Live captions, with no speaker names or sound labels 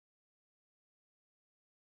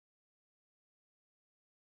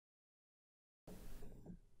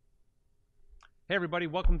Hey everybody,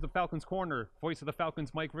 welcome to the Falcons Corner. Voice of the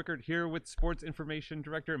Falcons, Mike Rickard, here with Sports Information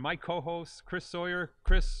Director and my co-host, Chris Sawyer.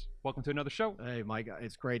 Chris, welcome to another show. Hey, Mike,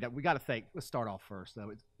 it's great. We got to let's start off first, though.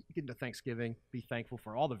 It's getting to Thanksgiving. Be thankful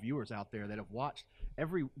for all the viewers out there that have watched.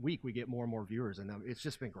 Every week we get more and more viewers, and it's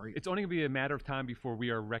just been great. It's only going to be a matter of time before we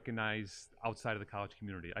are recognized outside of the college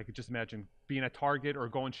community. I could just imagine being at Target or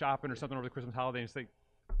going shopping or something over the Christmas holiday and say,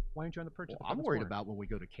 why aren't you on the purchase? Well, I'm worried about when we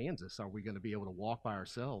go to Kansas. Are we going to be able to walk by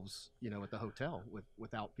ourselves, at the hotel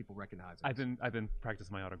without people recognizing us? I've been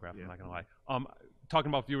practicing my autograph. Yeah. I'm not going to lie. Talking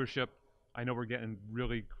about viewership, I know we're getting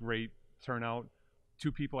really great turnout.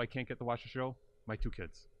 Two people I can't get to watch the show. My two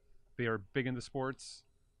kids. They are big into sports.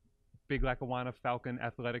 Big Lackawanna Falcon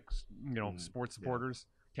athletics, sports supporters.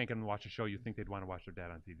 Yeah. Can't get them to watch the show. You think they'd want to watch their dad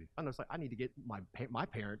on TV? I know, it's like I need to get my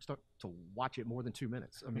parents to watch it more than 2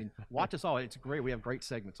 minutes. I mean, watch us all. It's great. We have great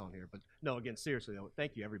segments on here. But no, again, seriously though,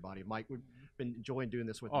 thank you everybody. Mike, we've been enjoying doing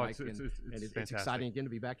this with Mike, it's exciting again to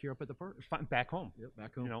be back here up at the Perch. Back home. Yep,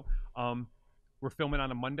 back home. We're filming on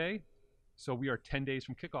a Monday, so we are 10 days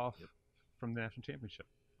from kickoff from the national championship.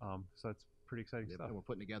 So that's pretty exciting stuff. And we're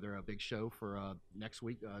putting together a big show for next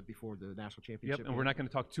week before the national championship. Yep, and we're not going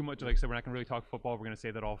to talk too much. Like I said, we're not going to really talk football. We're going to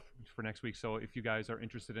save that all for next week. So if you guys are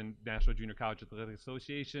interested in National Junior College Athletic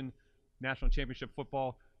Association, National Championship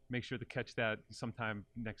football, make sure to catch that sometime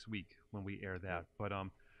next week when we air that. But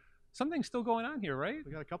something's still going on here, right?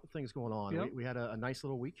 We got a couple things going on. Yep. We had a nice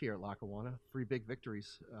little week here at Lackawanna. 3 big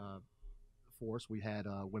victories for us. We had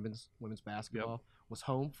women's basketball was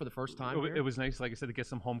home for the first time. It was nice, like I said, to get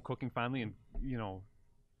some home cooking finally, and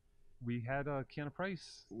we had Kiana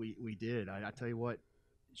Price. We did. I tell you what,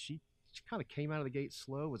 she kind of came out of the gate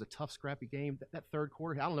slow. It was a tough, scrappy game. That third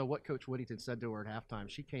quarter, I don't know what Coach Whittington said to her at halftime.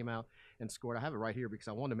 She came out and scored. I have it right here because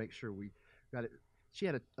I wanted to make sure we got it. She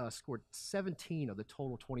had scored 17 of the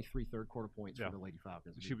total 23 third quarter points for the Lady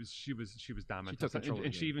Falcons. She was dominant. She took control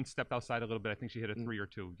and she even stepped outside a little bit. I think she hit a 3 or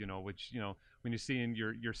 2. Which when you're seeing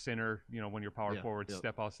your center, when your power forward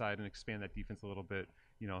step outside and expand that defense a little bit,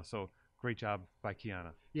 so great job by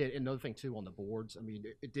Kiana. Yeah, and another thing too on the boards. I mean,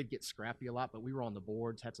 it did get scrappy a lot, but we were on the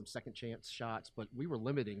boards, had some second chance shots, but we were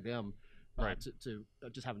limiting them. To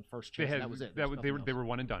just having first chance. That was it. They were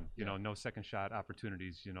one and done. No second shot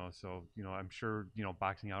opportunities. So I'm sure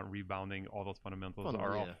boxing out and rebounding, all those fundamentals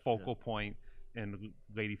are a focal point in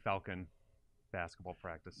Lady Falcon basketball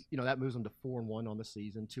practice. That moves them to 4-1 on the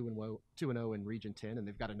season, 2-0 in Region 10, and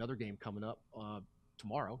they've got another game coming up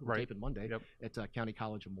tomorrow. We're taping Monday at County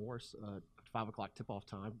College of Morris. 5 o'clock tip-off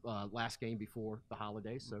time. Last game before the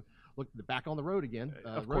holidays. So look, they're back on the road again.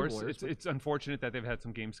 Of course, it's unfortunate that they've had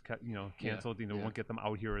some games canceled. Won't get them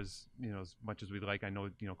out here as much as we'd like. I know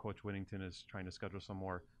Coach Whittington is trying to schedule some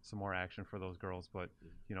more action for those girls, but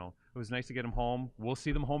it was nice to get them home. We'll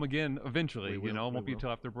see them home again eventually. It won't be until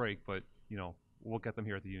after break, but we'll get them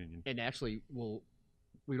here at the Union. And actually,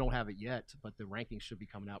 we don't have it yet, but the rankings should be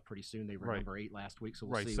coming out pretty soon. They were number 8 last week, so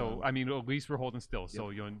we'll see. So I mean, at least we're holding still.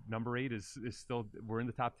 So number 8 is still, we're in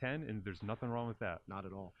the top 10, and there's nothing wrong with that. Not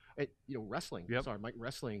at all. Wrestling. Sorry, Mike.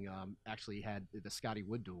 Wrestling actually had the Scotty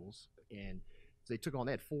Wood duels, and they took on.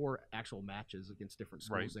 They had 4 actual matches against different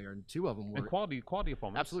schools there, and 2 of them were and quality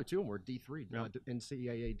opponents. Absolutely, 2 of them were D3.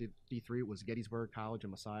 NCAA did D3. It was Gettysburg College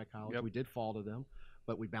and Messiah College. We did fall to them.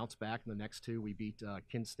 But we bounced back in the next 2. We beat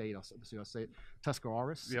Kent State, I'll say it,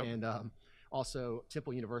 Tuscarawas, and also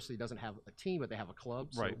Temple University doesn't have a team, but they have a club,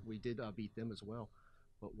 so we did beat them as well.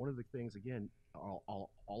 But one of the things, again,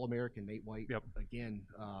 All-American Nate White, again,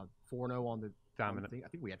 4-0 on the dominant. I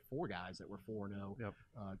think we had 4 guys that were 4-0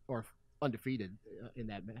 or undefeated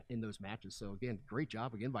in those matches. So again, great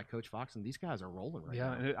job again by Coach Fox, and these guys are rolling right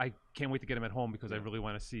now. Yeah, and I can't wait to get them at home because I really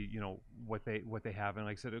want to see what they have. And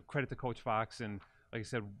like I said, credit to Coach Fox, and like I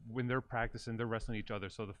said, when they're practicing, they're wrestling each other.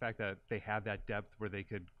 So the fact that they have that depth where they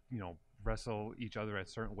could, wrestle each other at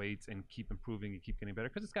certain weights and keep improving and keep getting better,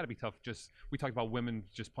 because it's got to be tough. We talked about women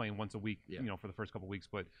just playing once a week, for the first couple of weeks,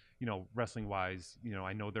 but wrestling wise,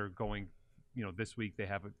 I know they're going. This week they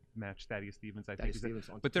have a match, Thaddeus Stevens, I think,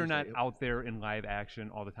 but they're not out there in live action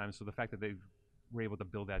all the time. So the fact that they were able to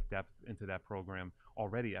build that depth into that program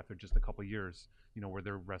already after just a couple of years, where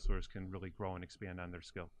their wrestlers can really grow and expand on their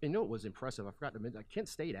skill. And it was impressive. I forgot to mention, Kent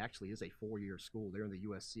State actually is a 4-year school. They're in the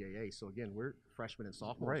USCAA. So again, we're freshmen and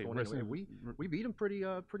sophomores. And we beat them pretty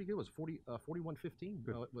good. It was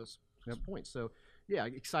 41-15 was points. So yeah,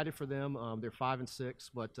 excited for them. They're 5-6,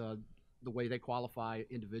 but the way they qualify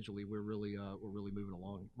individually, we're really moving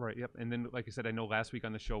along. Right. Yep. And then, like I said, I know last week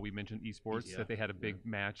on the show we mentioned esports, that they had a big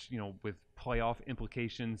match, with playoff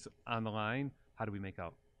implications on the line. How do we make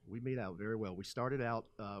out? We made out very well. We started out.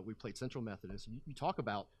 We played Central Methodist. You talk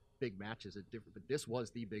about big matches at different, but this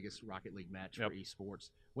was the biggest Rocket League match for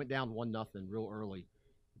esports. Went down 1-0 real early.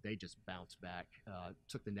 They just bounced back.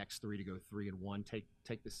 Took the next 3 to go 3-1,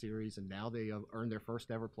 take the series, and now they earned their first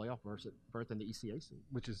ever playoff berth in the ECAC,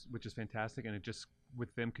 which is fantastic. And it just,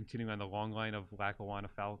 with them continuing on the long line of Lackawanna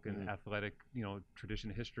Falcon athletic, tradition,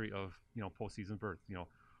 history of postseason berth.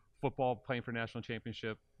 Football playing for national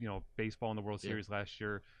championship. Baseball in the World Series last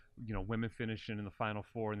year. Women finishing in the Final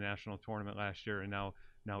Four in the national tournament last year, and now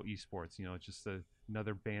esports. It's just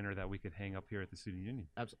another banner that we could hang up here at the Student Union.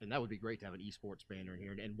 Absolutely, and that would be great to have an esports banner in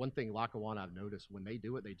here. And one thing Lackawanna I've noticed, when they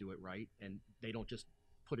do it right, and they don't just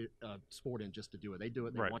put it sport in just to do it. They do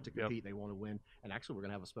it. They want to compete. They want to win. And actually, we're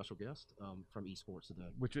going to have a special guest from esports today,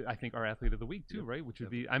 which I think our athlete of the week too, right? Which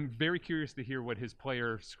would be. I'm very curious to hear what his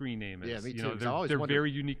player screen name is. Yeah, me too. They're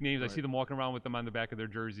very unique names. Right. I see them walking around with them on the back of their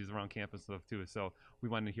jerseys around campus and stuff too. So we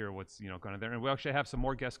wanted to hear what's going on there. And we actually have some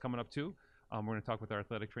more guests coming up too. We're going to talk with our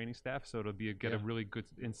athletic training staff, so it'll be get a really good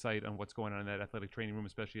insight on what's going on in that athletic training room,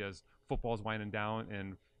 especially as football's winding down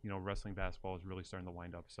and wrestling, basketball is really starting to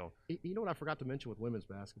wind up. So you know what I forgot to mention with women's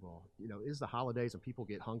basketball, is the holidays and people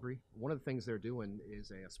get hungry. One of the things they're doing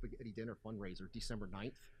is a spaghetti dinner fundraiser December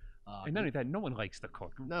 9th. And not only that, no one likes to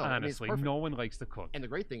cook. No, honestly, no one likes to cook. And the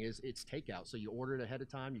great thing is it's takeout, so you order it ahead of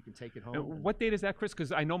time. You can take it home. And what date is that, Chris?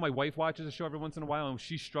 Because I know my wife watches the show every once in a while, and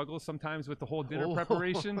she struggles sometimes with the whole dinner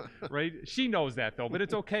preparation, right? She knows that, though, but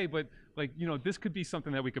it's okay. But, this could be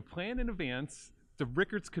something that we could plan in advance. The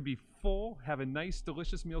Rickards could be full, have a nice,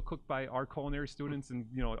 delicious meal cooked by our culinary students and,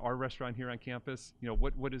 our restaurant here on campus.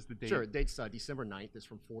 What is the date? Sure, the date's December 9th. It's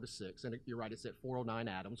from 4 to 6. And you're right, it's at 409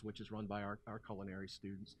 Adams, which is run by our culinary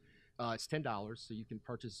students. It's $10, so you can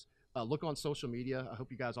purchase. Look on social media. I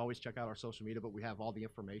hope you guys always check out our social media, but we have all the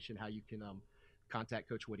information, how you can contact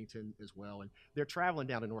Coach Whittington as well. And they're traveling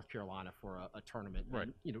down to North Carolina for a tournament, right?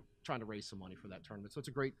 And, trying to raise some money for that tournament. So it's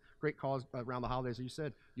a great cause around the holidays. As you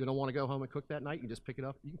said, you don't want to go home and cook that night. You can just pick it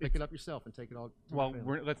up. You can pick it up yourself and take it all. Well,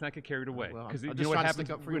 let's not get carried away, because you know what happens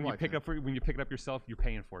when you pick it up yourself, you're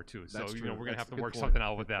paying for it too. So we're going to have to work something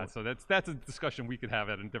out with that. So that's a discussion we could have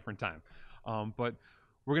at a different time. But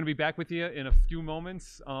we're going to be back with you in a few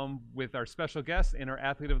moments with our special guest and our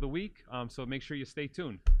athlete of the week. So make sure you stay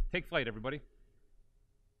tuned. Take flight, everybody.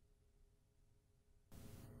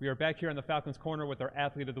 We are back here on the Falcons Corner with our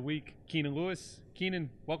athlete of the week, Keenan Lewis. Keenan,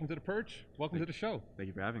 welcome to the Perch. Welcome to the show. Thank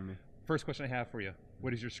you for having me. First question I have for you.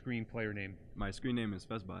 What is your screen player name? My screen name is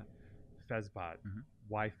Fezbot. Fezbot.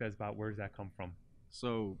 Why Fezbot? Where does that come from?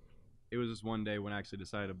 So it was just one day when I actually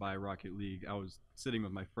decided to buy Rocket League. I was sitting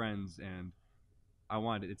with my friends and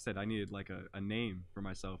it said I needed like a name for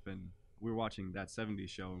myself, and we were watching that 70s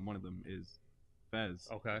show, and one of them is Fez.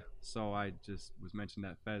 Okay. So I just was mentioned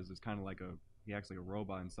that Fez is kind of like he acts like a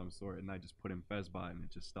robot in some sort, and I just put in Fezbot, and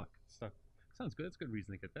it just stuck. Sounds good. That's a good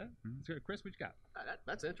reason to get that. Chris, what you got?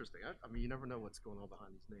 That's interesting. I mean, you never know what's going on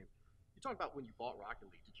behind these names. You talk about when you bought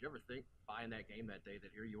Rocket League. Did you ever think, buying that game that day,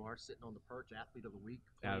 that here you are sitting on the Perch, athlete of the week,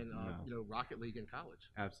 playing Rocket League in college?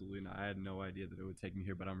 Absolutely not. I had no idea that it would take me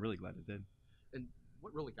here, but I'm really glad it did. And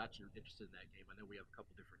what really got you interested in that game? I know we have a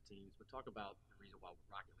couple different teams, but talk about the reason why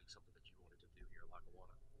Rocket League is something that you wanted to do here at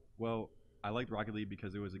Lackawanna. Well, I liked Rocket League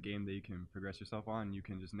because it was a game that you can progress yourself on. You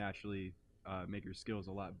can just naturally make your skills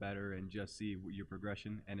a lot better and just see your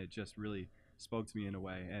progression, and it just really spoke to me in a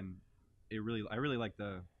way. And I really like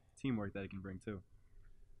the teamwork that it can bring too.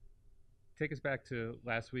 Take us back to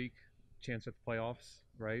last week, chance at the playoffs,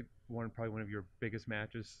 right? Probably one of your biggest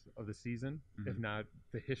matches of the season, if not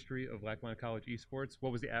the history of Lackawanna College esports.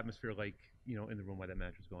 What was the atmosphere like, in the room while that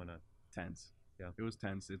match was going on? Tense. Yeah, it was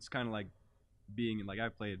tense. It's kind of like I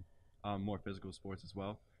played more physical sports as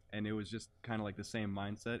well, and it was just kind of like the same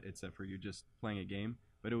mindset, except for you just playing a game.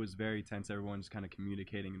 But it was very tense. Everyone's kind of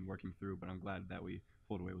communicating and working through. But I'm glad that we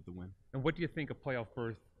pulled away with the win. And what do you think a playoff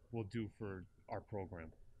berth will do for our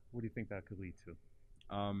program? What do you think that could lead to?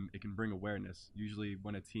 It can bring awareness. Usually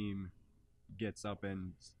when a team gets up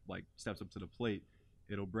and steps up to the plate,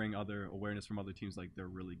 it'll bring other awareness from other teams, like they're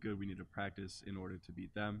really good, we need to practice in order to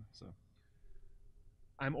beat them. So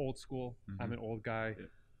I'm old school. I'm an old guy. Yeah.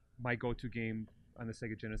 My go-to game on the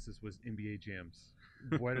Sega Genesis was NBA Jams.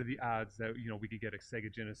 What are the odds that we could get a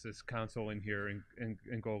Sega Genesis console in here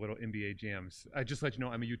and go a little NBA Jams? I just let you know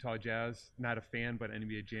I'm a Utah Jazz, not a fan, but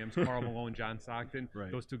NBA Jams. Karl Malone, John Stockton,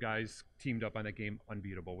 right. Those two guys teamed up on that game,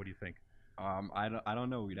 unbeatable. What do you think? I don't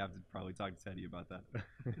know. We'd have to probably talk to Teddy about that.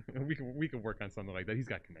 we can work on something like that. He's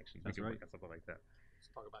got connections. That's we can right. work on something like that. Let's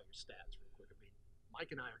talk about your stats real quick. I mean, Mike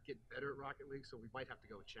and I are getting better at Rocket League, so we might have to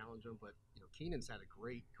go challenge him. But Keenan's had a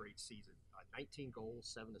great season. 19 goals,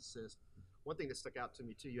 7 assists. One thing that stuck out to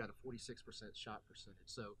me too, you had a 46% shot percentage.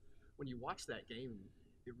 So when you watch that game,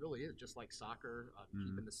 It really is just like soccer,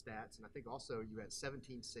 keeping the stats, and I think also you had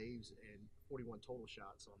 17 saves and 41 total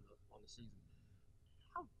shots on the season.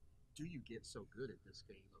 How do you get so good at this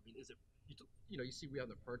game? I mean, is it you see we on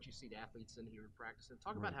the perch, you see the athletes in here practicing.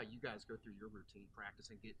 Talk about how you guys go through your routine practice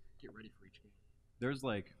and get ready for each game. There's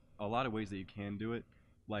like a lot of ways that you can do it.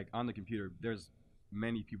 Like on the computer, there's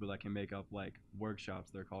many people that can make up like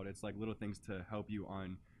workshops, they're called. It's like little things to help you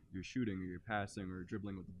on your shooting or your passing or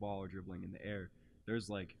dribbling with the ball or dribbling in the air. There's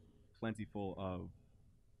like plentiful of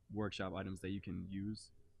workshop items that you can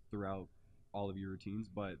use throughout all of your routines,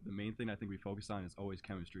 but the main thing I think we focus on is always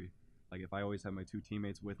chemistry. Like if I always have my two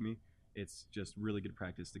teammates with me, it's just really good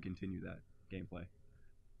practice to continue that gameplay.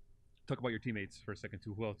 Talk about your teammates for a second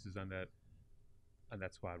too. Who else is on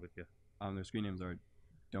that squad with you? Their screen names are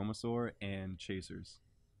Domasaur and Chasers,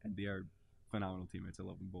 and they are phenomenal teammates. I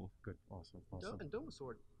love them both. Good, awesome. And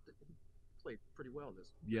Domasaur played pretty well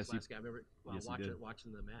this last game. I remember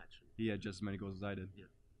watching the match. He had just as many goals as I did. Yeah,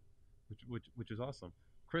 which is awesome.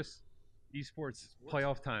 Chris, esports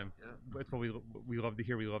playoff time. Yeah. That's what we love to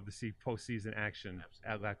hear. We love to see postseason action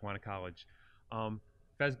at Lackawanna College.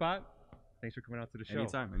 Fezbot, thanks for coming out to the show.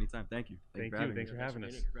 Anytime. Thank you. Thanks for having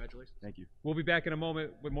us. Congratulations. Thank you. We'll be back in a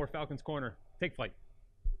moment with more Falcons Corner. Take flight.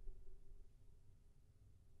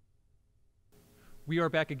 We are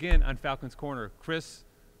back again on Falcons Corner. Chris,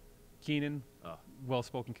 Keenan,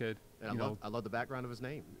 well-spoken kid. And I love the background of his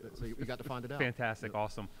name. So you got to find it out. Fantastic,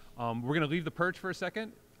 awesome. We're going to leave the perch for a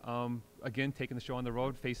second. Again, taking the show on the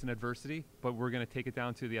road, facing adversity, but we're going to take it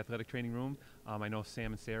down to the athletic training room. I know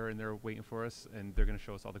Sam and Sarah are in there waiting for us, and they're going to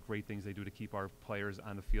show us all the great things they do to keep our players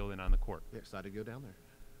on the field and on the court. Yeah, excited to go down there.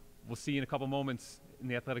 We'll see you in a couple moments in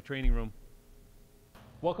the athletic training room.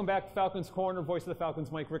 Welcome back to Falcons Corner. Voice of the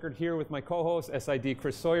Falcons, Mike Rickard, here with my co-host, SID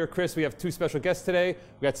Chris Sawyer. Chris, we have two special guests today.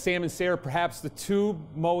 We got Sam and Sarah, perhaps the two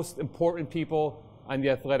most important people on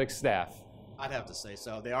the athletic staff. I'd have to say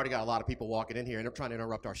so. They already got a lot of people walking in here, and they're trying to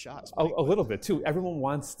interrupt our shots. A little bit, too. Everyone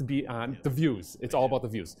wants to be on the views. It's all about the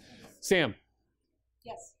views. Sam.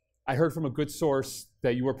 Yes. I heard from a good source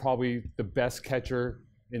that you were probably the best catcher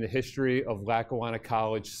in the history of Lackawanna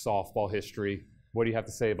College softball history. What do you have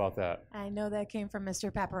to say about that? I know that came from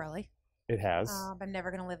Mr. Paparelli. It has. I'm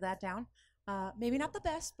never going to live that down. Maybe not the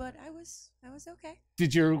best, but I was okay.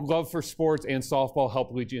 Did your love for sports and softball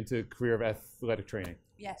help lead you into a career of athletic training?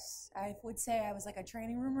 Yes, I would say I was like a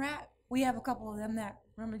training room rat. We have a couple of them that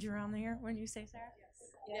rummage around here. When you say, Sarah?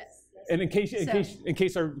 Yes. And in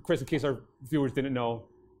case our viewers didn't know,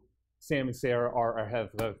 Sam and Sarah are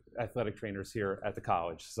athletic trainers here at the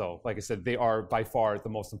college. So, like I said, they are by far the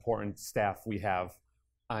most important staff we have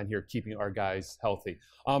on here, keeping our guys healthy.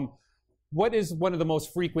 What is one of the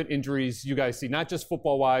most frequent injuries you guys see? Not just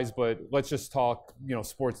football-wise, but let's just talk,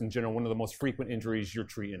 sports in general. One of the most frequent injuries you're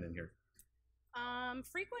treating in here.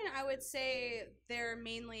 Frequent, I would say they're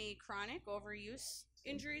mainly chronic overuse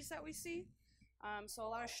injuries that we see. So a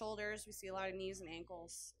lot of shoulders, we see a lot of knees and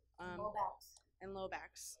ankles. Low backs. And low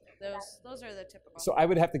backs. Those are the typical. So I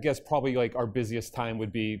would have to guess probably like our busiest time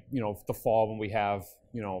would be, the fall when we have,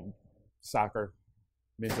 soccer,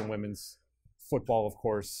 men's and women's, football, of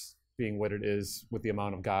course, being what it is with the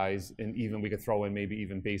amount of guys, and even we could throw in maybe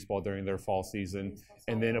even baseball during their fall season.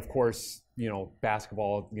 And then of course,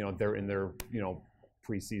 basketball, they're in their,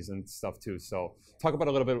 preseason stuff too. So talk about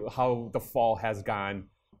a little bit how the fall has gone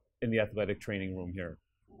in the athletic training room here.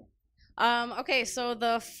 Okay, so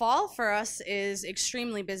the fall for us is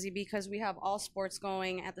extremely busy because we have all sports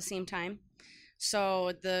going at the same time.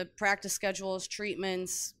 So the practice schedules,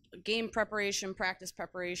 treatments, game preparation, practice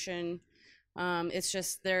preparation. It's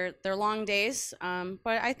just they're long days, but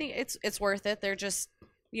I think it's worth it. They're just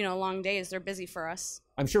long days. They're busy for us.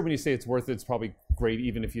 I'm sure when you say it's worth it, it's probably great,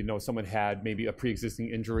 even if someone had maybe a pre-existing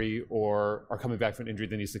injury or are coming back from an injury,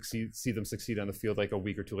 then you see them succeed on the field like a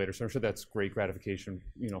week or two later. So I'm sure that's great gratification,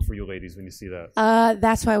 for you ladies when you see that.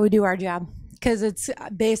 That's why we do our job, because it's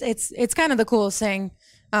kind of the coolest thing.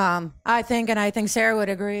 I think, and I think Sarah would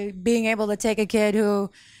agree, being able to take a kid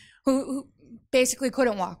who basically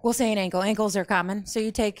couldn't walk. We'll say an ankle. Ankles are common. So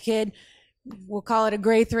you take a kid, we'll call it a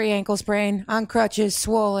grade 3 ankle sprain, on crutches,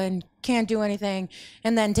 swollen, can't do anything.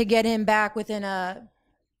 And then to get him back within a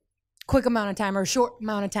quick amount of time or a short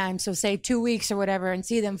amount of time, so say 2 weeks or whatever, and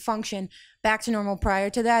see them function back to normal prior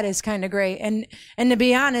to that is kind of great. And to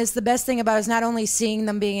be honest, the best thing about it is not only seeing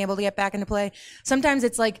them being able to get back into play, sometimes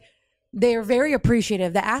it's like they're very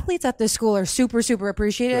appreciative. The athletes at this school are super, super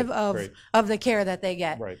appreciative of the care that they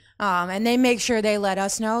get. Right. And they make sure they let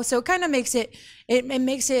us know. So it kind of makes it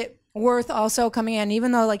makes it worth also coming in,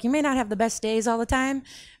 even though like you may not have the best days all the time,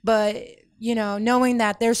 but you know, knowing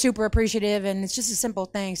that they're super appreciative and it's just a simple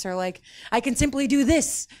thanks, or like, I can simply do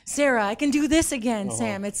this, Sarah, I can do this again,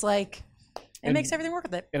 Sam. It's like, it makes everything work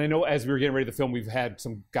with it. And I know as we were getting ready to film, we've had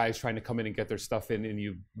some guys trying to come in and get their stuff in, and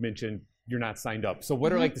you mentioned you're not signed up. So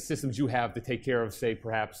what are like the systems you have to take care of, say,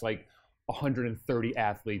 perhaps like 130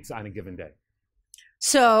 athletes on a given day?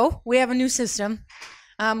 So we have a new system.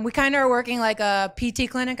 We kind of are working like a PT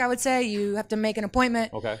clinic, I would say. You have to make an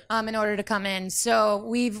appointment in order to come in. So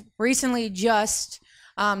we've recently just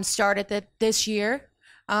started this year.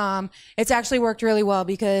 It's actually worked really well,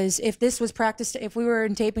 because if this was practiced, if we were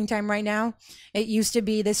in taping time right now, it used to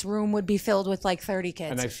be this room would be filled with like 30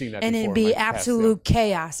 kids. And I've seen that and before, it'd be absolute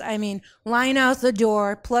chaos. I mean, line out the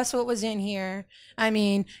door, plus what was in here. I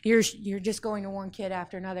mean, you're just going to one kid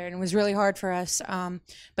after another, and it was really hard for us.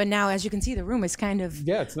 But now, as you can see, the room is kind of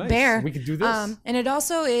it's nice. bare. We could do this. And it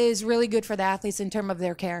also is really good for the athletes in terms of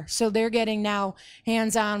their care. So they're getting now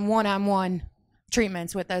hands-on, one-on-one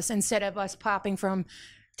treatments with us, instead of us popping from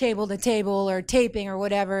table to table or taping or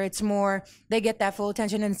whatever. It's more, they get that full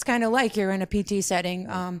attention, and it's kind of like you're in a PT setting.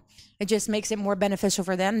 It just makes it more beneficial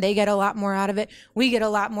for them. They get a lot more out of it. We get a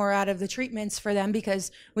lot more out of the treatments for them,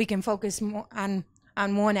 because we can focus more on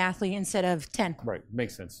one athlete instead of 10. Right,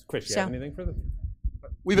 makes sense. Chris, you have anything for this?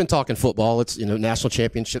 We've been talking football. It's, national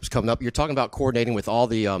championships coming up. You're talking about coordinating with all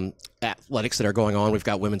the athletics that are going on. We've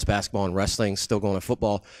got women's basketball and wrestling still going to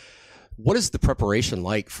football. What is the preparation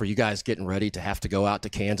like for you guys getting ready to have to go out to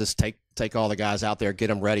Kansas, take all the guys out there, get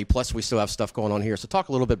them ready? Plus, we still have stuff going on here. So talk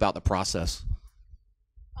a little bit about the process.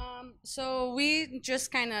 So we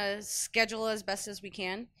just kind of schedule as best as we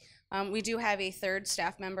can. We do have a third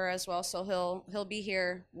staff member as well, so he'll be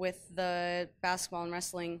here with the basketball and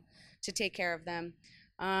wrestling to take care of them.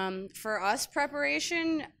 For us,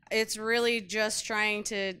 preparation, it's really just trying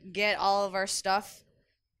to get all of our stuff,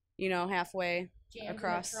 halfway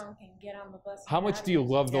across. And get on the bus. How much do you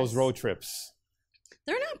love those road trips?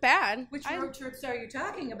 They're not bad. Which road trips are you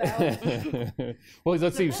talking about? Well,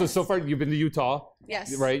 let's see. So far, you've been to Utah.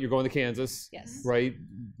 Yes. Right? You're going to Kansas. Yes. Right?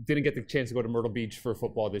 Didn't get the chance to go to Myrtle Beach for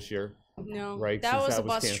football this year. No. Right? That was a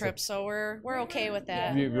bus canceled. trip, so we're okay with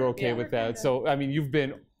that. You're okay with that. So, I mean, you've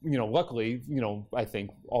been, luckily, I think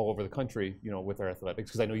all over the country, with our athletics,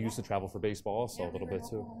 because I know you used to travel for baseball also a little bit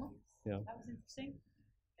too. Yeah. That was interesting.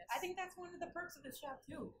 I think that's one of the perks of the shop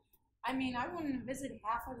too. I mean, I wouldn't visit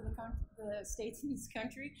half of the states in this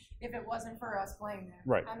country if it wasn't for us playing there.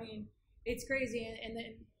 Right. I mean, it's crazy, and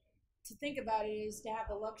then to think about it is to have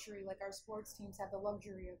the luxury, like our sports teams have the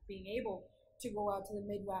luxury of being able to go out to the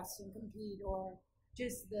Midwest and compete, or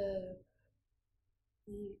just the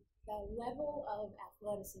level of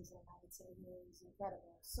athleticism, I would say, is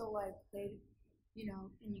incredible. So like they,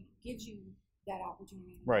 and it gives you that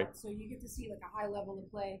opportunity. Right. So you get to see like a high level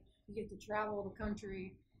of play. You get to travel the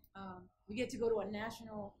country. You get to go to a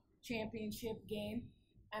national championship game.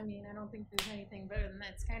 I mean, I don't think there's anything better than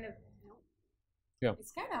that. It's kind of,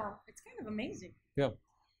 it's kind of amazing. Yeah.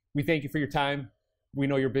 We thank you for your time. We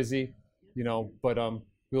know you're busy, but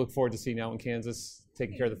we look forward to seeing you out in Kansas,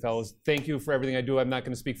 taking care of the fellas. Thank you for everything I do. I'm not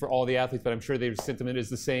going to speak for all the athletes, but I'm sure their sentiment is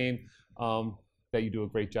the same, that you do a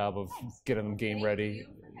great job of getting them game ready.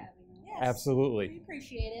 Yes, absolutely. We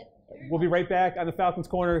appreciate it. We'll be right back on the Falcons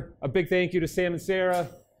Corner. A big thank you to Sam and Sarah.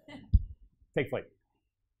 Take flight.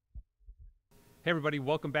 Hey, everybody.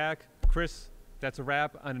 Welcome back. Chris, that's a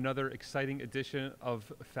wrap on another exciting edition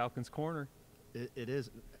of Falcons Corner. It is.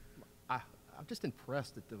 I'm just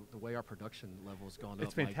impressed at the way our production level has gone up.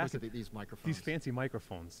 It's fantastic. Look at these microphones. These fancy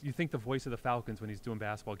microphones. You think the voice of the Falcons when he's doing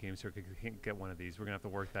basketball games here can't get one of these. We're going to have to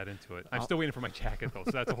work that into it. I'm still waiting for my jacket, though,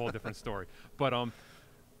 so that's a whole different story. But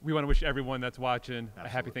we want to wish everyone that's watching a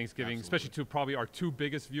happy Thanksgiving, especially to probably our two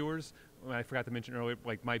biggest viewers. I forgot to mention earlier,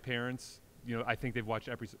 like my parents. I think they've watched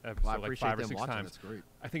every episode like 5 or 6 times. That's great.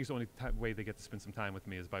 I think it's the only way they get to spend some time with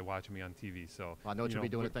me is by watching me on TV. So I know what you'll be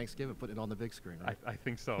doing at Thanksgiving, putting it on the big screen, right? I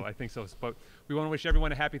think so. I think so. But we want to wish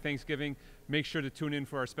everyone a happy Thanksgiving. Make sure to tune in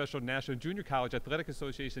for our special National Junior College Athletic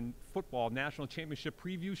Association Football National Championship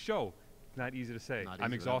Preview Show. Not easy to say.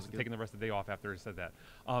 I'm exhausted taking the rest of the day off after I said that.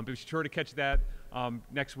 But be sure to catch that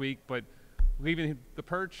next week. But leaving the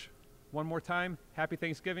perch one more time, happy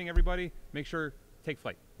Thanksgiving, everybody. Make sure, take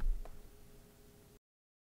flight.